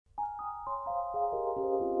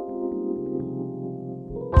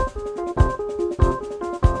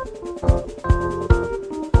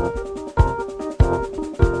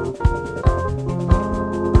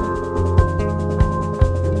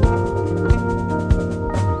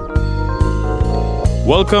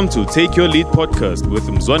Welcome to Take Your Lead podcast with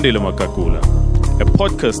Mzwandile Makakula, a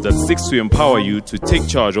podcast that seeks to empower you to take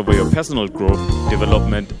charge over your personal growth,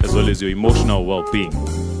 development, as well as your emotional well-being.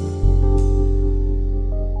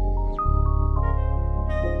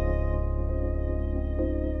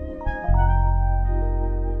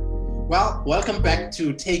 Well, welcome back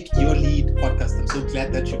to Take Your Lead podcast. I'm so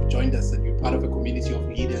glad that you've joined us and you're part of a community of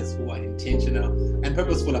leaders who are intentional and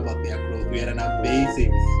purposeful about their growth. We had an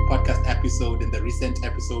amazing podcast episode in the recent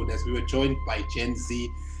episode as we were joined by Gen Z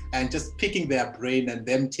and just picking their brain and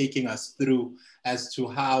them taking us through as to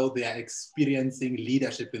how they are experiencing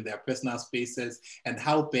leadership in their personal spaces and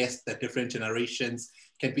how best the different generations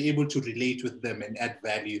can be able to relate with them and add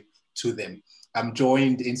value to them. I'm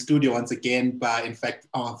joined in studio once again by, in fact,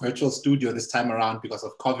 our virtual studio this time around because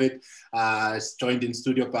of COVID. Joined in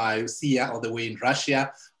studio by Sia all the way in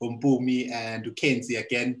Russia, Mpumi and Ukenzi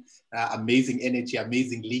again. Amazing energy,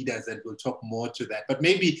 amazing leaders, and we'll talk more to that. But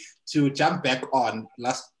maybe to jump back on,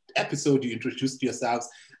 last episode you introduced yourselves.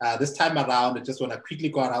 This time around, I just want to quickly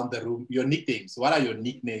go around the room. Your nicknames. What are your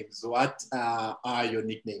nicknames? What are your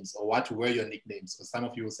nicknames? Or what were your nicknames? So some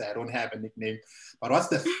of you will say, I don't have a nickname. But what's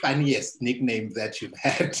the funniest nickname that you've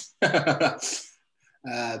had that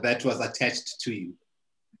was attached to you?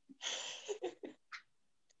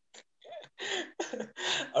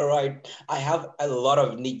 All right. I have a lot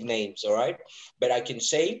of nicknames, all right? But I can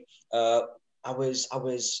say I was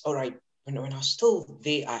all right. When I was still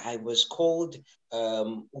there, I was called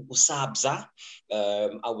Usabza.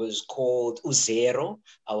 I was called Uzero.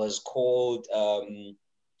 I was called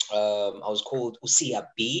Usia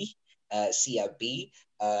B. I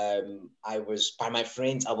was, by my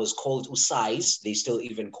friends, I was called Usais. They still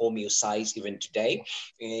even call me Usais even today.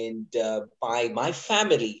 And by my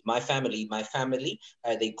family,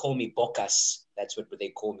 they call me Bokas. That's what they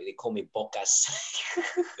call me. They call me Bokas.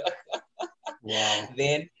 Wow.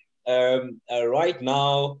 Then right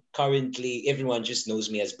now, currently, everyone just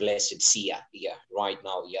knows me as Blessed Sia. Yeah, right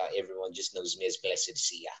now, yeah, everyone just knows me as Blessed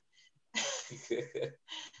Sia.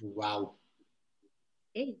 Wow.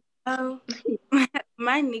 Hey.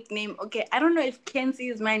 My nickname, okay, I don't know if Kenzie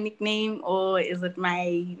is my nickname or is it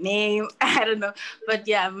my name, I don't know, but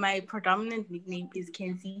yeah, my predominant nickname is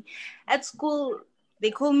Kenzie. At school, they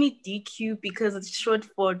call me DQ because it's short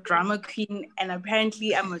for drama queen, and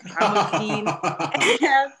apparently I'm a drama queen. So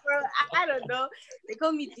I don't know. They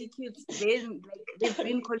call me DQ. They've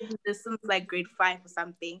been calling me this since like grade 5 or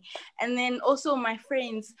something. And then also my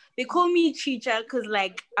friends, they call me Chicha because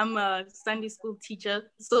like I'm a Sunday school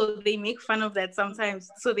teacher, so they make fun of that sometimes.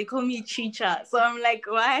 So they call me Chicha. So I'm like,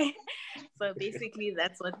 why? So basically,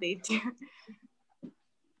 that's what they do.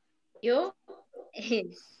 Yo. Hey,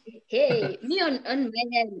 me on my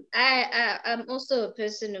hand. I'm also a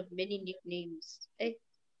person of many nicknames.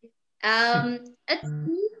 At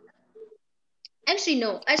school, actually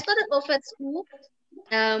no. I started off at school.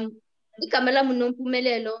 Ikamela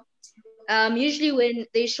Munompumelelo. Usually when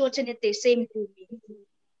they shorten it, they say Mpumi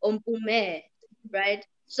or Mpume, right?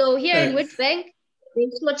 So here in Witbank, they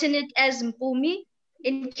shorten it as Mpumi.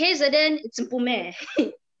 In KZN, it's Mpume,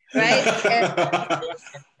 right? Right?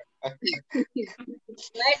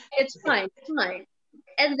 It's fine.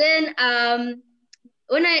 And then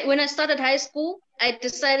when I started high school, I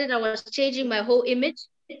decided I was changing my whole image.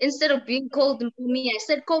 Instead of being called Mpumi, I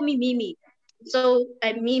said call me Mimi. So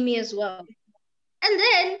I'm Mimi as well. And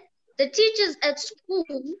then the teachers at school,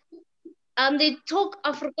 they talk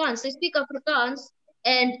Afrikaans, they speak Afrikaans,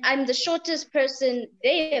 and I'm the shortest person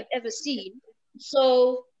they have ever seen.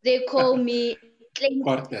 So they call me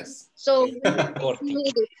Cortes. So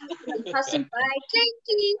passing by,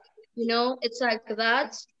 you know, it's like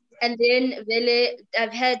that. And then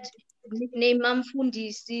I've had nickname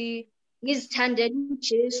Mamfundisi, Nizithandela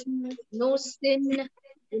Jesu, no sin,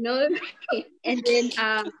 you know. And then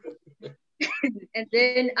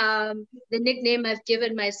the nickname I've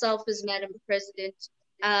given myself is Madam President.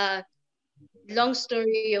 Long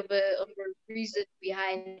story of a reason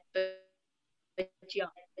behind it, but yeah.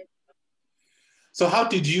 So how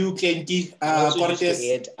did you, Kenki,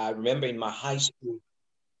 Cortes? I remember in my high school.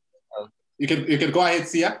 You can go ahead,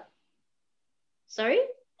 Sia. Sorry?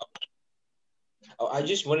 I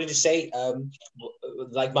just wanted to say,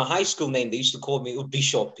 like my high school name, they used to call me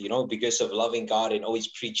Bishop, you know, because of loving God and always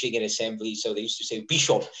preaching in assembly. So they used to say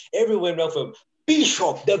Bishop. Everyone went from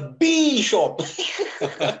Bishop, the Bishop.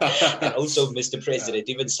 And also Mr. President.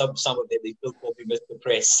 Even some of them, they still call me Mr.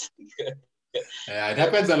 Press. Yeah, it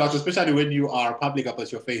happens a lot, especially when you are public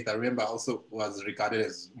about your faith. I remember I also was regarded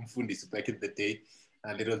as Mfundisi back in the day.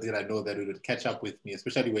 And little did I know that it would catch up with me,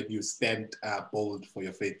 especially when you stand bold for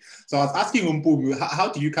your faith. So I was asking Mpumi, how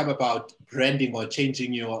do you come about branding or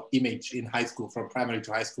changing your image in high school, from primary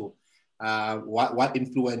to high school? What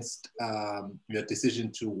influenced your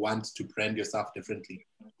decision to want to brand yourself differently?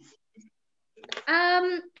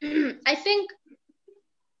 I think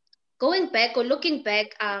going back or looking back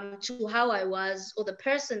to how I was, or the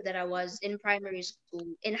person that I was in primary school,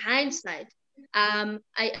 in hindsight,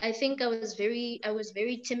 I think I was very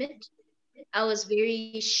timid. I was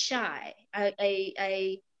very shy.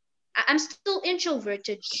 I'm still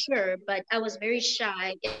introverted, sure, but I was very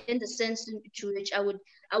shy in the sense to which I would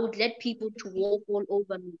let people to walk all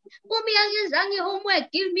over me. Oh, me, your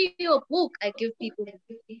homework. Give me your book. I give people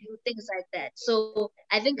things like that. So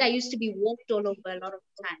I think I used to be walked all over a lot of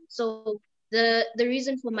the time. So the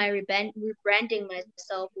reason for my rebranding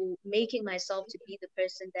myself, or making myself to be the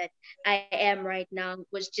person that I am right now,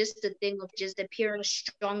 was just the thing of just appearing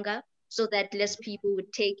stronger, so that less people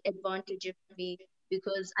would take advantage of me,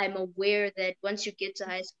 because I'm aware that once you get to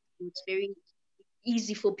high school, it's very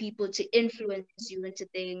easy for people to influence you into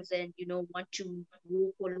things, and want to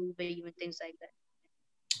walk all over you and things like that.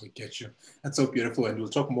 We get you. That's so beautiful. And we'll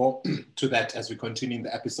talk more to that as we continue in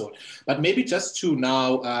the episode. But maybe just to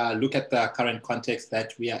now look at the current context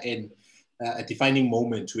that we are in, a defining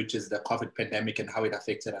moment, which is the COVID pandemic and how it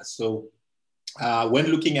affected us. So when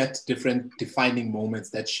looking at different defining moments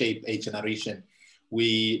that shape a generation,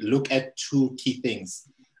 we look at two key things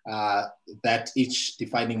that each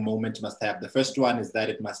defining moment must have. The first one is that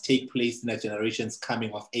it must take place in a generation's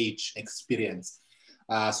coming of age experience.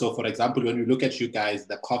 So for example, when we look at you guys,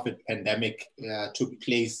 the COVID pandemic took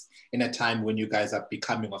place in a time when you guys are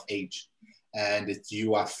becoming of age, and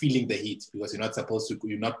you are feeling the heat because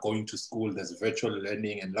you're not going to school. There's virtual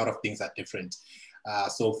learning and a lot of things are different.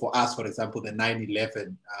 So for us, for example, the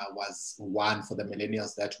 9/11 was one for the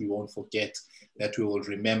millennials that we won't forget, that we will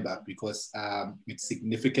remember, because it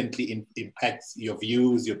significantly impacts your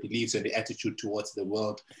views, your beliefs, and the attitude towards the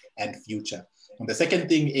world and future. And the second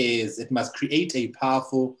thing is it must create a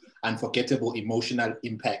powerful, unforgettable emotional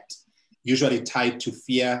impact, usually tied to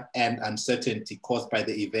fear and uncertainty caused by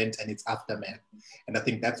the event and its aftermath. And I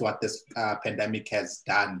think that's what this pandemic has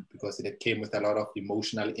done, because it came with a lot of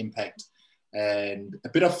emotional impact and a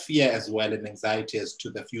bit of fear as well, and anxiety as to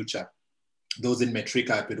the future. Those in matric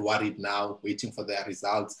are a bit worried now, waiting for their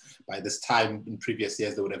results. By this time in previous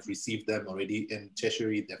years, they would have received them already in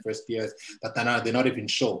tertiary, their first years, but they're not even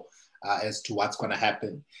sure as to what's going to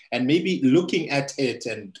happen. And maybe looking at it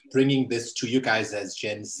and bringing this to you guys as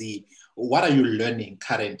Gen Z, what are you learning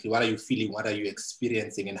currently? What are you feeling? What are you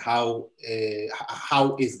experiencing? And how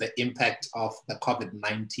is the impact of the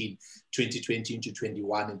COVID-19 2020 into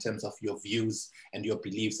 21 in terms of your views and your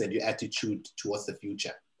beliefs and your attitude towards the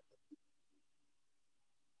future?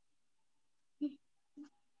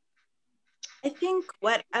 I think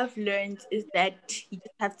what I've learned is that you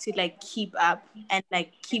just have to keep up and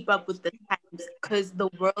keep up with the times, because the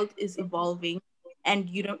world is evolving, and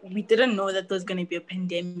we didn't know that there's going to be a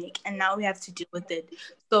pandemic, and now we have to deal with it.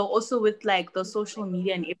 So also with the social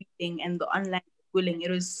media and everything and the online schooling,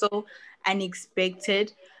 it was so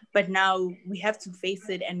unexpected, but now we have to face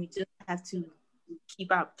it, and we just have to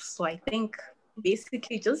keep up. So I think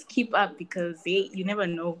basically just keep up, because you never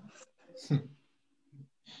know.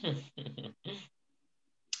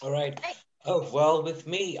 All right. Oh, well, with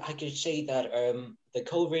me, I could say that the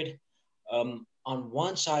COVID, on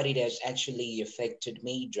one side, it has actually affected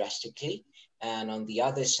me drastically. And on the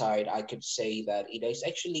other side, I could say that it has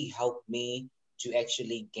actually helped me to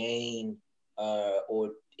actually gain,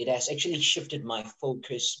 or it has actually shifted my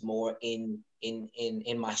focus more in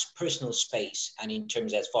my personal space, and in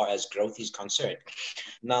terms as far as growth is concerned.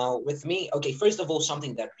 Now, with me, okay, first of all,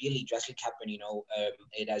 something that really drastically happened,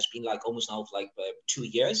 it has been almost now 2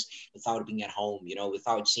 years without being at home,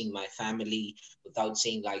 without seeing my family, without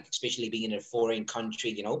seeing especially being in a foreign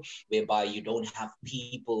country, whereby you don't have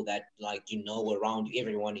people that around you,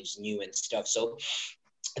 everyone is new and stuff. So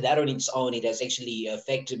that on its own, it has actually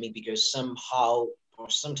affected me, because somehow, or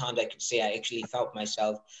sometimes I could say, I actually felt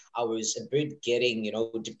myself, I was a bit getting,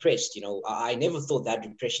 depressed. I never thought that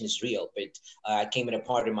depression is real, but I came in a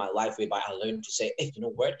part of my life whereby I learned to say, hey, you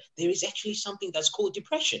know what, there is actually something that's called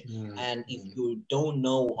depression. And if you don't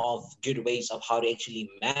know of good ways of how to actually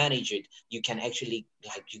manage it, you can actually,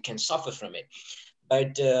 you can suffer from it.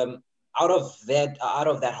 But out of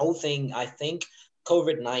that whole thing, I think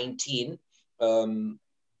COVID-19,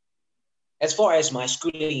 as far as my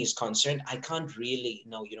schooling is concerned, I can't really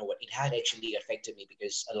know, you know what, it had actually affected me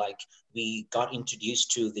because like we got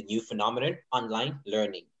introduced to the new phenomenon, online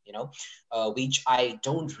learning, which I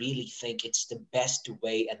don't really think it's the best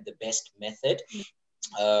way and the best method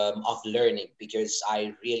of learning, because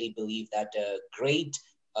I really believe that grade,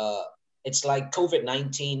 uh, it's like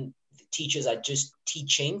COVID-19, the teachers are just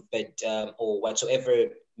teaching, but or whatsoever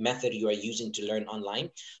method you are using to learn online,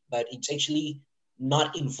 but it's actually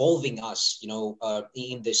not involving us,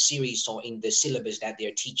 in the series or in the syllabus that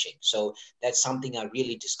they're teaching. So that's something I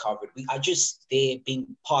really discovered. We are just there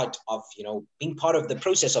being part of, being part of the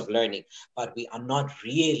process of learning, but we are not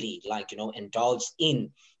really like, indulged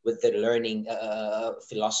in with the learning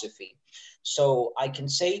philosophy. So I can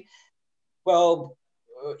say, well,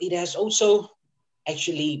 it has also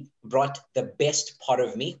actually brought the best part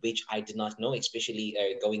of me, which I did not know, especially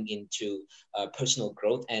going into personal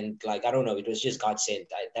growth. And like, I don't know, it was just God sent.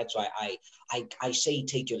 That's why I say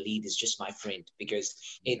Take Your Lead is just my friend, because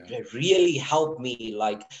it really helped me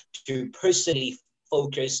like to personally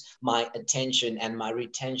focus my attention and my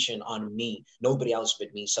retention on me, nobody else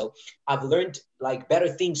but me. So I've learned like better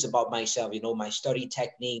things about myself, my study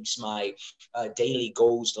techniques, my daily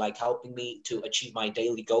goals, like helping me to achieve my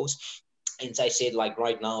daily goals. And I said, like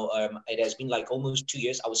right now, it has been like almost 2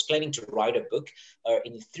 years. I was planning to write a book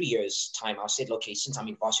in 3 years' time. I said, okay, since I'm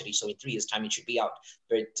in varsity, so in 3 years' time it should be out.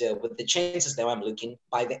 But with the chances that I'm looking,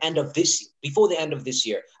 by the end of before the end of this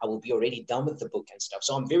year, I will be already done with the book and stuff.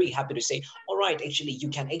 So I'm very happy to say, all right, actually, you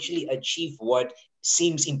can actually achieve what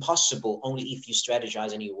seems impossible only if you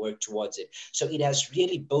strategize and you work towards it. So it has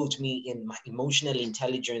really built me in my emotional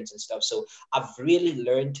intelligence and stuff. So I've really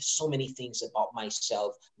learned so many things about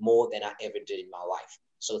myself, more than I ever did in my life.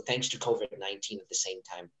 So thanks to COVID-19 at the same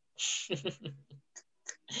time.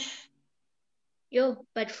 Yo,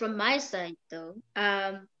 but from my side though,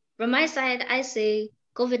 I say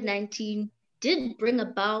COVID-19 did bring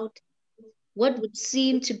about what would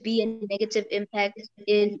seem to be a negative impact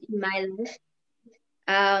in my life.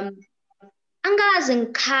 Angazi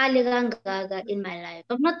ngikhale kangaka in my life.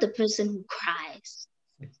 I'm not the person who cries,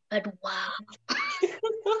 but wow.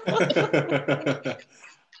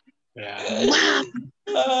 Yeah.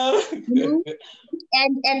 Wow.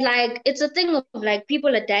 And like it's a thing of like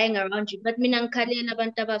people are dying around you, but mina ngikhalela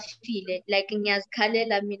abantu abafile, like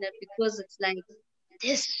ngiyazikhalela mina, because it's like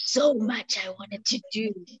there's so much I wanted to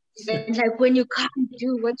do, and like when you can't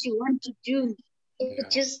do what you want to do,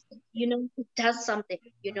 it just it does something,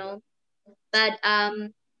 but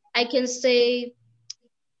I can say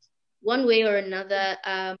one way or another,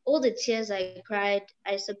 all the tears I cried,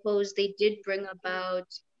 I suppose they did bring about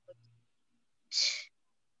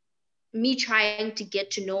me trying to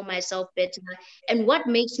get to know myself better and what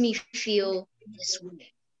makes me feel this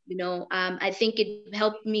way. I think it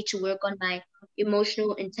helped me to work on my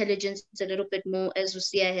emotional intelligence a little bit more, as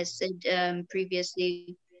Lucia has said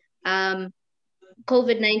previously.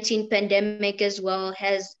 COVID-19 pandemic as well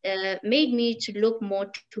has made me to look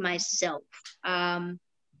more to myself.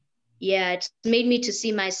 Yeah, it's made me to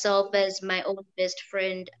see myself as my own best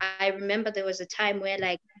friend. I remember there was a time where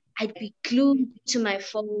like I'd be glued to my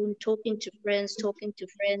phone, talking to friends.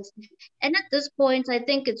 And at this point, I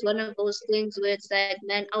think it's one of those things where it's like,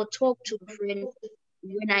 man, I'll talk to a friend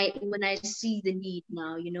when I see the need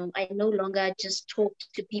now. I no longer just talk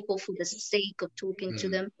to people for the sake of talking to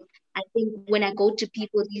them. I think when I go to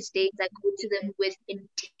people these days, I go to them with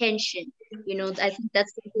intention. I think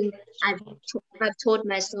that's something I've taught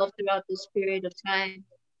myself throughout this period of time.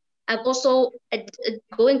 I've also,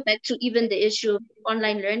 going back to even the issue of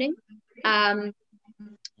online learning, I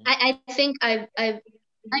think I've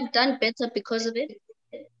done better because of it.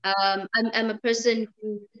 I'm a person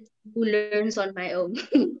who learns on my own.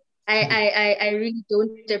 I really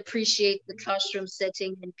don't appreciate the classroom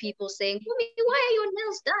setting and people saying, "Mommy, why are your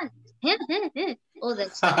nails done?" All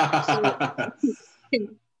that stuff. So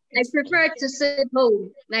I prefer to sit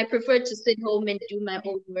home. I prefer to sit home and do my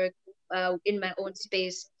own work in my own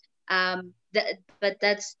space. But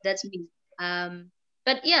that's me.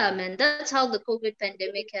 But yeah, man, that's how the COVID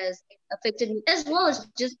pandemic has affected me, as well as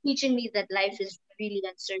just teaching me that life is really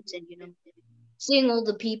uncertain. Seeing all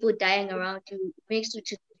the people dying around you makes you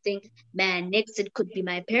to think, man, next it could be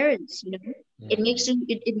my parents. It makes you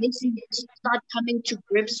start coming to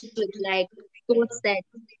grips with like thoughts that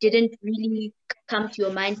didn't really come to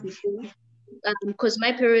your mind before. Because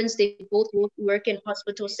my parents, they both work in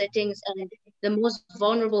hospital settings, and the most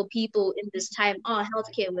vulnerable people in this time are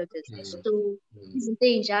healthcare workers. So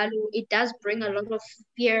it does bring a lot of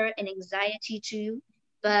fear and anxiety to you.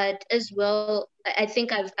 But as well, I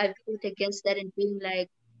think I've fought against that and being like,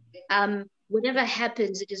 whatever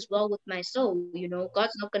happens, it is well with my soul.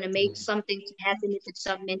 God's not gonna make something to happen if it's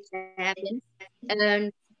not meant to happen.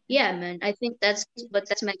 And yeah, man, I think that's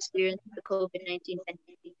my experience with the COVID-19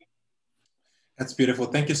 pandemic. That's beautiful.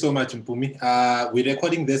 Thank you so much, Mpumi. We're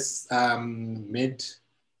recording this mid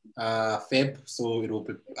Feb, so it will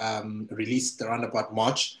be released around about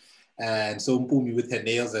March. And so Mpumi, with her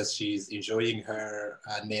nails, as she's enjoying her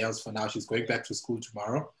nails for now, she's going back to school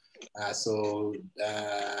tomorrow. So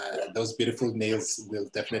those beautiful nails will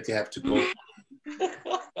definitely have to go.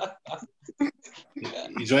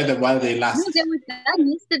 Enjoy them while they last. No, they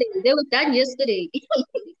were done yesterday.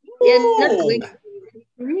 They're not doing.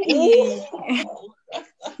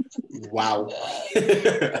 Wow.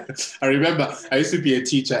 I remember I used to be a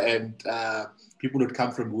teacher, and people would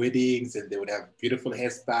come from weddings and they would have beautiful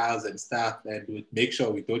hairstyles and stuff, and we'd make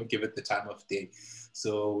sure we don't give it the time of day.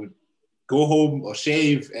 So go home or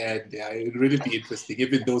shave, and it would really be interesting.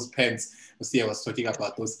 Even those pants, I was talking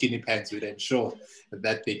about those skinny pants, we'd ensure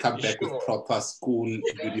that they come back with proper school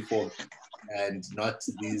uniform and not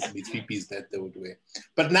these mitwipis that they would wear.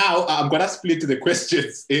 But now I'm going to split the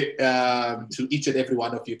questions to each and every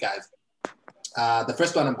one of you guys. The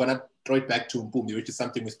first one, I'm going to throw it back to Mpumi, which is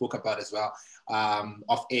something we spoke about as well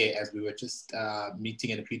off air as we were just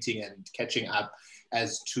meeting and greeting and catching up,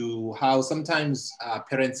 as to how sometimes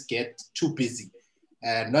parents get too busy,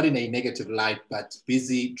 and not in a negative light, but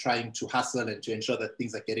busy trying to hustle and to ensure that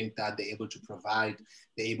things are getting done. They're able to provide,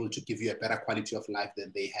 they're able to give you a better quality of life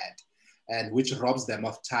than they had, and which robs them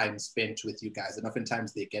of time spent with you guys. And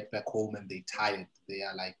oftentimes they get back home and they're tired. They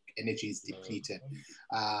are like, energy is depleted.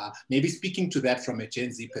 Maybe speaking to that from a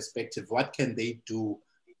Gen Z perspective, what can they do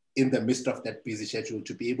in the midst of that busy schedule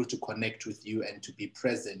to be able to connect with you and to be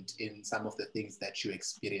present in some of the things that you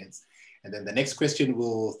experience? And then the next question,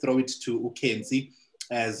 we'll throw it to Ukenzi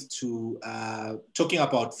as to talking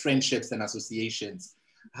about friendships and associations.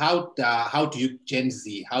 How do you, Gen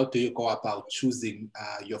Z, how do you go about choosing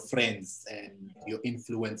your friends and your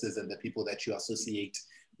influences and the people that you associate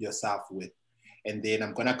yourself with? And then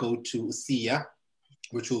I'm gonna go to Sia,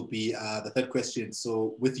 which will be the third question.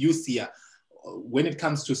 So with you, Sia, when it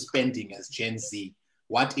comes to spending as Gen Z,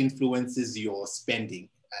 what influences your spending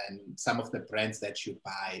and some of the brands that you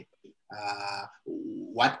buy?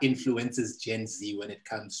 What influences Gen Z when it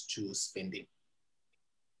comes to spending?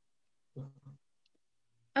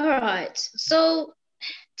 All right. So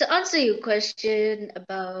to answer your question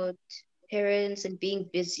about parents and being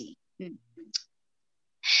busy,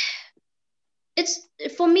 it's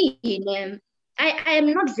for me, I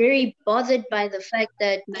am not very bothered by the fact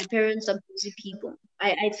that my parents are busy people.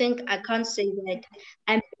 I think I can't say that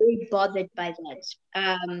I'm very bothered by that.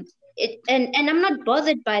 And I'm not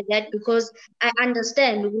bothered by that because I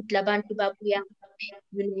understand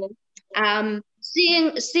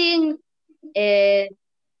seeing the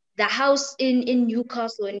house in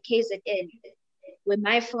Newcastle in KZN where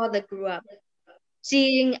my father grew up,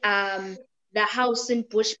 seeing the house in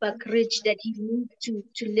Bushbuck Ridge that he moved to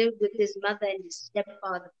live with his mother and his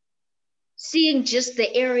stepfather, seeing just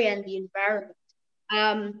the area and the environment.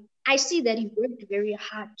 I see that he worked very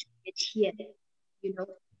hard to get here,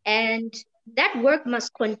 and that work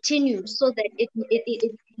must continue so that it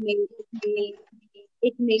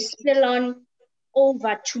may spill on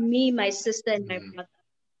over to me, my sister, and my brother.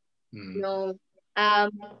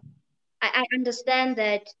 I understand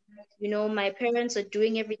that, my parents are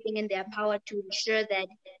doing everything in their power to ensure that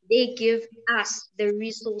they give us the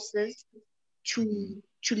resources to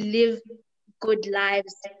live good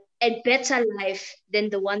lives, a better life than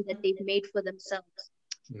the one that they've made for themselves.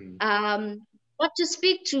 But to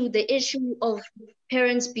speak to the issue of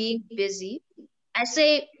parents being busy, I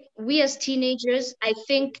say we as teenagers, I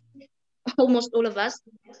think almost all of us,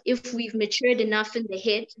 if we've matured enough in the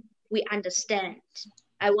head, we understand.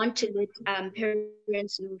 I want to let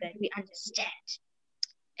parents know that we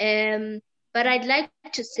understand. But I'd like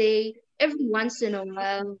to say every once in a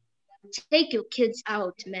while, take your kids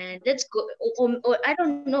out, man. Let's go, or I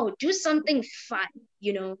don't know, do something fun,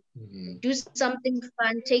 do something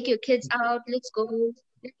fun. Take your kids out. Let's go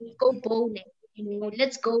bowling.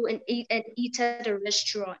 Let's go and eat at a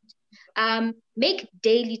restaurant. Make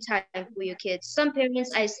daily time for your kids. Some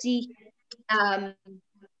parents I see,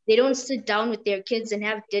 they don't sit down with their kids and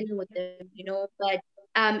have dinner with them, but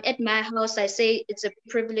at my house, I say it's a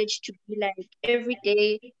privilege to be like every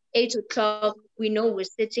day, 8 o'clock, we know we're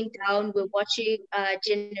sitting down, we're watching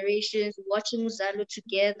Generations, watching Zalo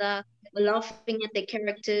together, we're laughing at the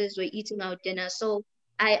characters, we're eating our dinner. So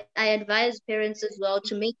I advise parents as well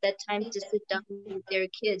to make that time to sit down with their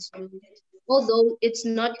kids. although it's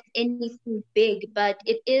not anything big, but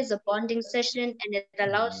it is a bonding session and it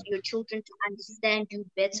allows your children to understand you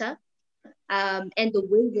better, and the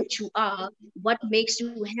way that you are, what makes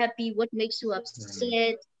you happy, what makes you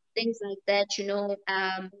upset, things like that,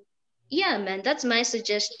 Yeah, man, that's my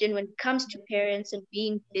suggestion when it comes to parents and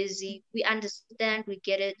being busy. We understand, we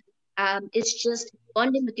get it. It's just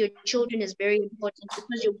bonding with your children is very important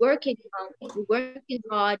because you're working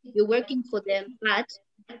hard, you're working for them, but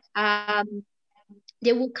um,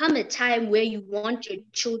 there will come a time where you want your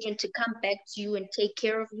children to come back to you and take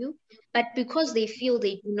care of you, but because they feel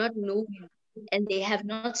they do not know you and they have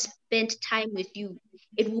not spent time with you,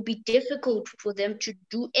 it will be difficult for them to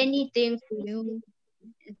do anything for you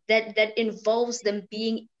that involves them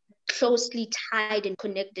being closely tied and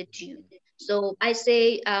connected to you. So I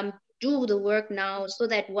say, do the work now so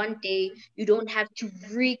that one day you don't have to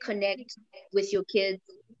reconnect with your kids.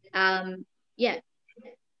 Yeah.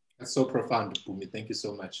 That's so profound, Bumi. Thank you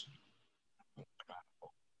so much.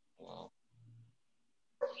 Wow.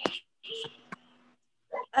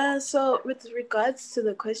 So with regards to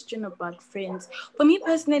the question about friends, for me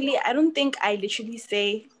personally, I don't think I literally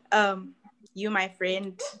say, you my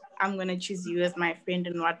friend, I'm gonna choose you as my friend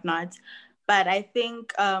and whatnot. But I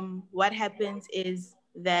think what happens is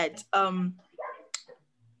that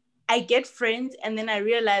I get friends and then I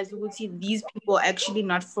realize, we'll see, these people are actually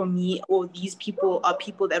not for me, or these people are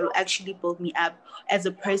people that will actually build me up as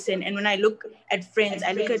a person. And when I look at friends,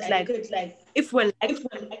 I look at like, if we're like,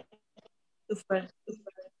 if we're,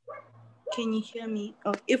 can you hear me?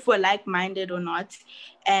 Oh, if we're like-minded or not,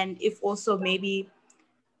 and if also maybe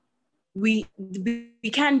we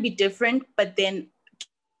can be different, but then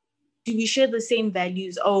do we share the same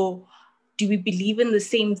values, or do we believe in the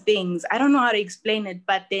same things? I don't know how to explain it,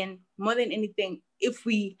 but then more than anything, if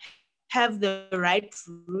we have the right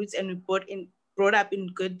roots and we brought up in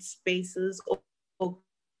good spaces or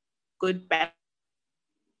good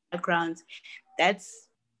backgrounds, that's.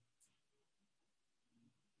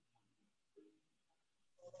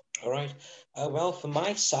 All right. Well, from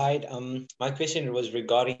my side, my question was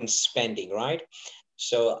regarding spending, right?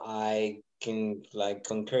 So I can like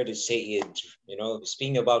concur to say it,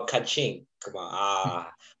 speaking about kaching. Come on,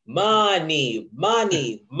 money,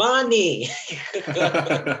 money, money,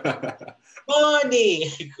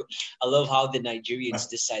 money. I love how the Nigerians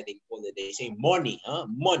decide they call it. They say money, huh?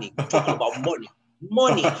 Money. We're talking about money,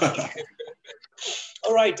 money.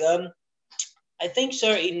 All right. I think,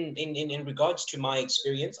 sir, in regards to my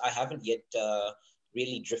experience, I haven't yet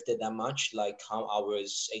really drifted that much, like how I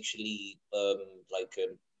was actually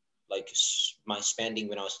my spending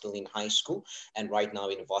when I was still in high school and right now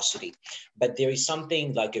in varsity. But there is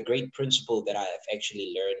something like a great principle that I have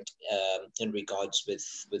actually learned in regards with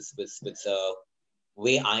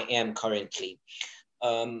where I am currently.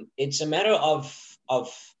 It's a matter of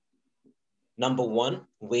number one,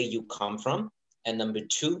 where you come from, and number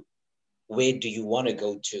two, where do you want to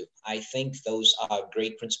go to? I think those are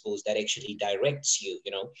great principles that actually directs you.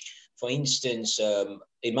 For instance,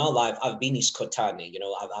 in my life, I've been Iskotane.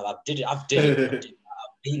 I've did it. I've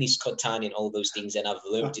been Iskotane and all those things, and I've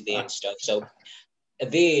lived there and stuff. So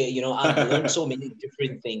there, I've learned so many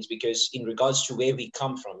different things because in regards to where we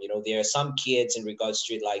come from, there are some kids in regards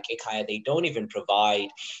to like Ikaya, they don't even provide,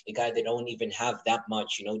 Ikaya, they don't even have that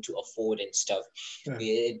much, to afford and stuff. Yeah.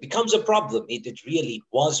 It becomes a problem. It really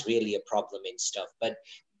was really a problem and stuff. But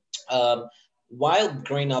while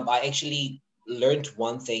growing up, I actually learned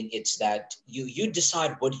one thing. It's that you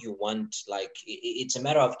decide what you want. Like it's a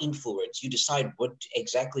matter of influence. You decide what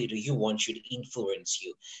exactly do you want should influence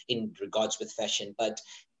you in regards with fashion. But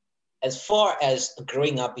as far as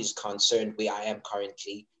growing up is concerned, where I am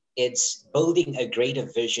currently, it's building a greater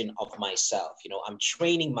vision of myself. I'm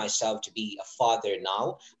training myself to be a father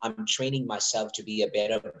now. I'm training myself to be a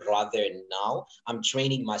better brother now. I'm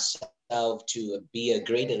training myself to be a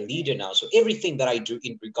greater leader now. So everything that I do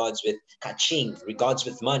in regards with kaching, regards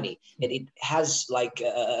with money, it has like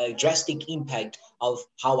a drastic impact of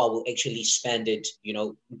how I will actually spend it.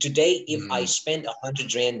 Today, if I spend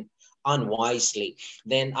 100 Rand unwisely,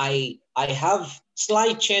 then I have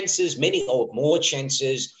slight chances, many or more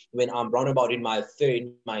chances when I'm round about in my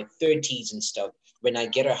 30s and stuff. When I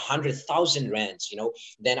get 100,000 rands,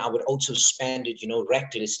 then I would also spend it,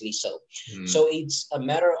 recklessly so. So it's a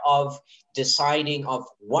matter of deciding of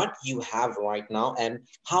what you have right now and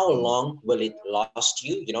how long will it last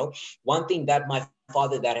you. One thing that my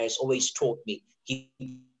father that has always taught me, he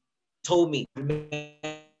told me,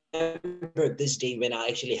 remember this day when I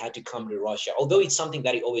actually had to come to Russia. Although it's something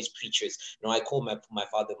that he always preaches. I call my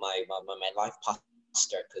father my life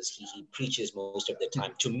pastor because he preaches most of the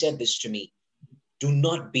time. To me, said this to me. do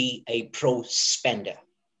not be a pro spender.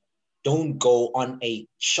 Don't go on a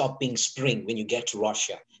shopping spree when you get to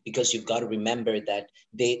Russia, because you've got to remember that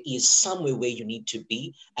there is somewhere where you need to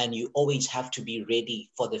be, and you always have to be ready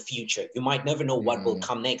for the future. You might never know what will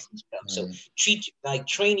come next. So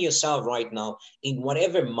train yourself right now in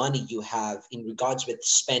whatever money you have in regards with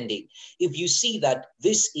spending. If you see that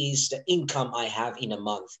this is the income I have in a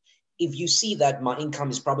month, if you see that my income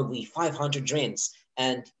is probably 500 rands,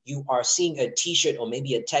 and you are seeing a t-shirt or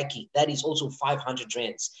maybe a techie that is also 500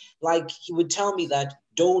 rands, like he would tell me that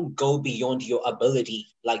don't go beyond your ability,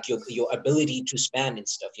 like your ability to spend and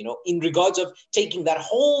stuff, in regards of taking that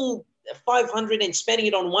whole 500 and spending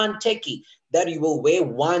it on one techie that you will wear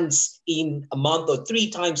once in a month or 3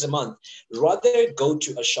 times a month. Rather go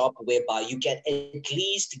to a shop whereby you can at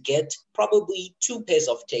least get probably 2 pairs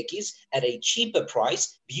of techies at a cheaper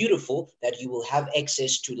price, beautiful, that you will have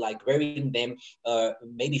access to, like wearing them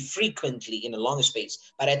maybe frequently in a longer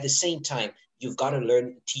space. But at the same time, you've got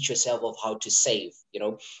to teach yourself of how to save,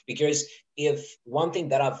 because if one thing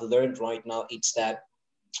that I've learned right now, it's that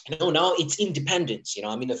now it's independence.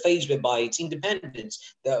 I'm in a phase whereby it's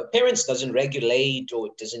independence. The parents doesn't regulate or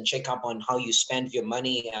doesn't check up on how you spend your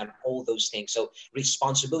money and all those things. So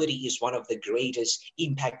responsibility is one of the greatest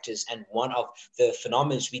impactors and one of the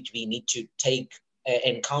phenomena which we need to take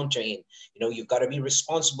encounter in. You've got to be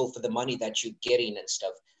responsible for the money that you're getting and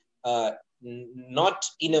stuff. Not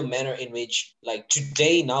in a manner in which, like,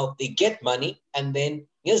 today now they get money and then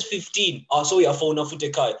here's 15. Oh, so your phone off the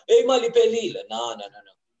car. Hey, mali pelila. No.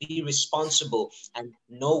 Be responsible and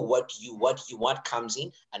know what comes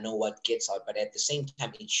in and know what gets out. But at the same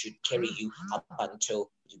time, it should carry you up until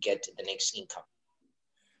you get the next income.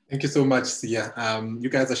 Thank you so much, Sia. You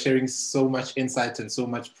guys are sharing so much insight and so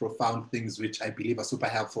much profound things, which I believe are super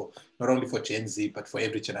helpful, not only for Gen Z, but for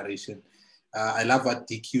every generation. I love what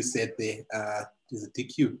DQ said there. Is it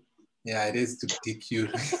DQ? Yeah, it is to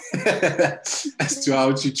DQ as to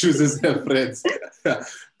how she chooses her friends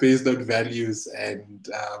based on values and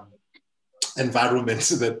environments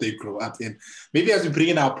that they grow up in. Maybe as we bring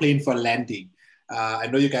in our plane for landing, I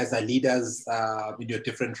know you guys are leaders in your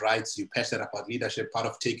different rights. You're passionate about leadership, part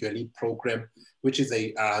of Take Your Lead program, which is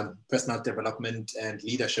a personal development and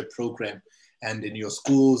leadership program. And in your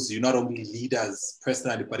schools, you're not only leaders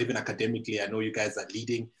personally, but even academically. I know you guys are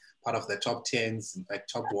leading part of the top 10s, in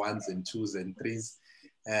fact, top 1s and 2s and 3s,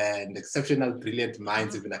 and exceptional, brilliant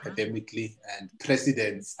minds, even academically, and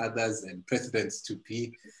presidents, others, and presidents to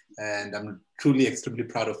be. And I'm truly extremely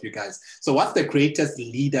proud of you guys. So what's the greatest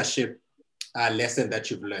leadership lesson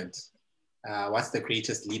that you've learned? What's the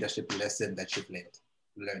greatest leadership lesson that you've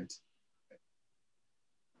learned?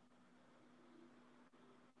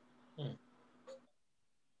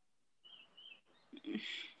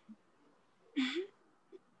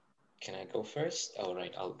 Can I go first? All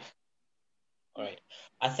right, all right.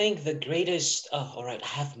 I think the greatest, all right, I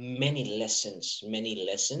have many lessons,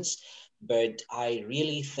 but I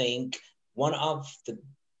really think one of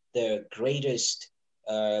the greatest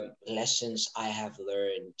lessons I have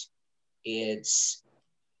learned, it's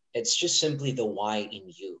just simply the why in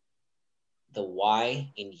you. The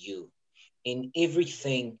why in you. In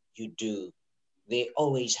everything you do, there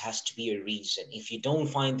always has to be a reason. If you don't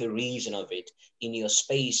find the reason of it in your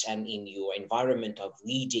space and in your environment of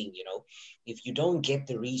leading, if you don't get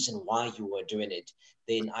the reason why you are doing it,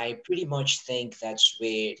 then I pretty much think that's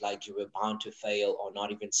where, like, you were bound to fail or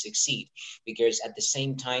not even succeed. Because at the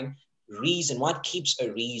same time, what keeps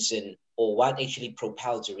a reason, or what actually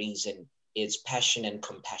propels a reason, is passion and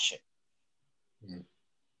compassion.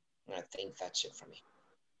 I think that's it for me.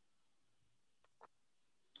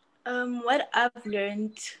 What I've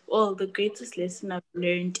learned, the greatest lesson I've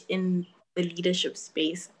learned in the leadership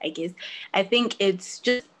space, I guess, I think it's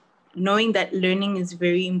just knowing that learning is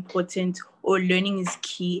very important, or learning is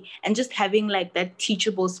key, and just having like that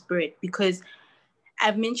teachable spirit, because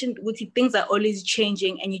I've mentioned things are always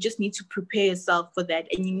changing, and you just need to prepare yourself for that,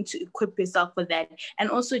 and you need to equip yourself for that. And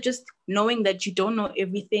also just knowing that you don't know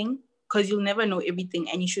everything, because you'll never know everything,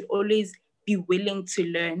 and you should always be willing to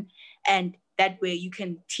learn, and that way you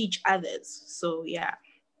can teach others. So yeah.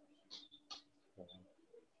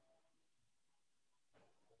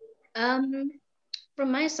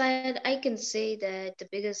 From my side, I can say that the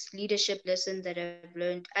biggest leadership lesson that I've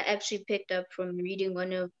learned, I actually picked up from reading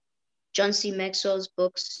one of John C. Maxwell's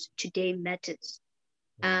books, Today Matters.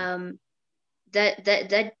 That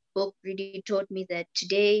book really taught me that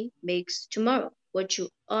today makes tomorrow. What you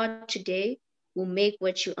are today will make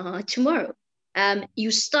what you are tomorrow.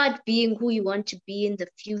 You start being who you want to be in the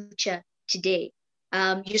future today.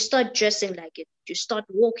 You start dressing like it. You start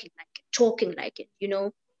walking like it, talking like it.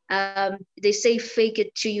 They say fake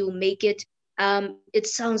it till you make it. It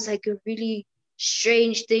sounds like a really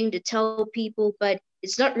strange thing to tell people, but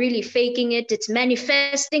it's not really faking it, it's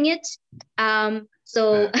manifesting it.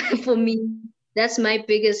 So for me, that's my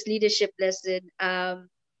biggest leadership lesson.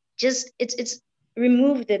 Just it's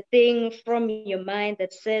remove the thing from your mind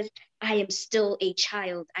that says, I am still a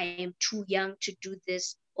child, I am too young to do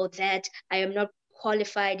this or that, I am not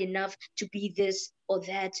qualified enough to be this or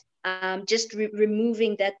that. Just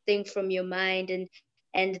removing that thing from your mind,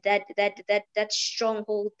 and that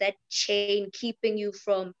stronghold, that chain keeping you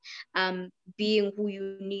from being who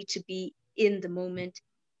you need to be in the moment.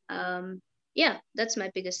 Yeah, that's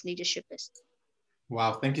my biggest leadership lesson.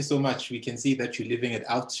 Wow, thank you so much. We can see that you're living it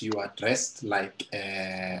out. You are dressed like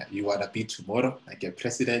you want to be tomorrow, like a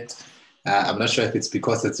president. I'm not sure if it's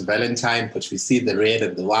because it's Valentine, but we see the red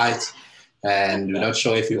and the white. And we're not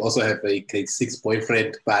sure if you also have a grade 6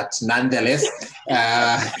 boyfriend, but nonetheless,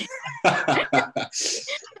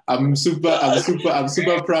 I'm super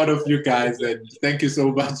proud of you guys. And thank you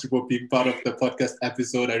so much for being part of the podcast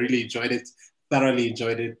episode. I really enjoyed it, thoroughly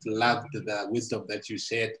enjoyed it, loved the wisdom that you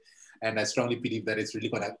shared. And I strongly believe that it's really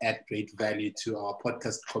going to add great value to our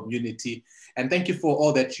podcast community. And thank you for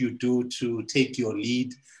all that you do to take your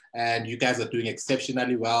lead. And you guys are doing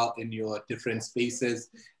exceptionally well in your different spaces.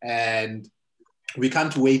 And we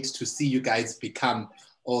can't wait to see you guys become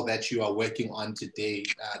all that you are working on today,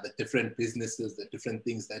 the different businesses, the different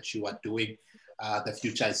things that you are doing. The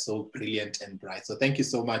future is so brilliant and bright. So thank you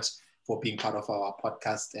so much for being part of our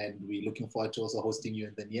podcast. And we're looking forward to also hosting you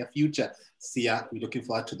in the near future. Sia, we're looking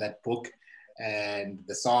forward to that book and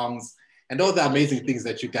the songs and all the amazing things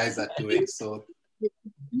that you guys are doing. So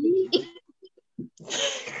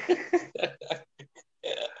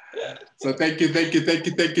so thank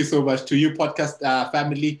you so much to you, podcast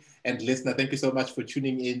family and listener. Thank you so much for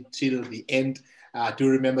tuning in till the end. Do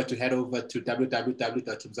remember to head over to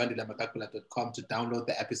www.mzwandilemakakula.com to download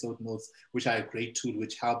the episode notes, which are a great tool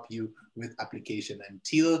which help you with application.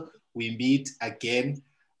 Until we meet again,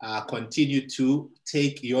 continue to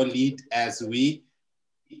take your lead as we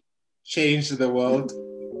change the world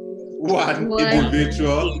one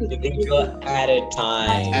individual at a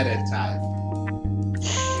time.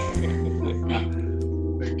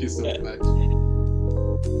 Thank you so much.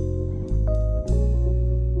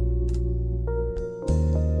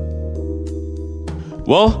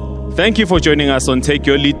 Well, thank you for joining us on Take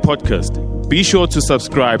Your Lead podcast. Be sure to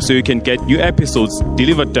subscribe so you can get new episodes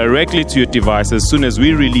delivered directly to your device as soon as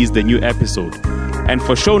we release the new episode. And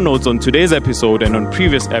for show notes on today's episode and on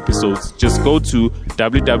previous episodes, just go to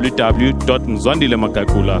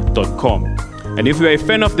www.mzwandilemakakula.com. And if you're a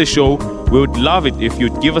fan of the show, we would love it if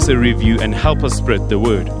you'd give us a review and help us spread the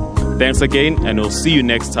word. Thanks again, and we'll see you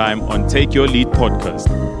next time on Take Your Lead podcast.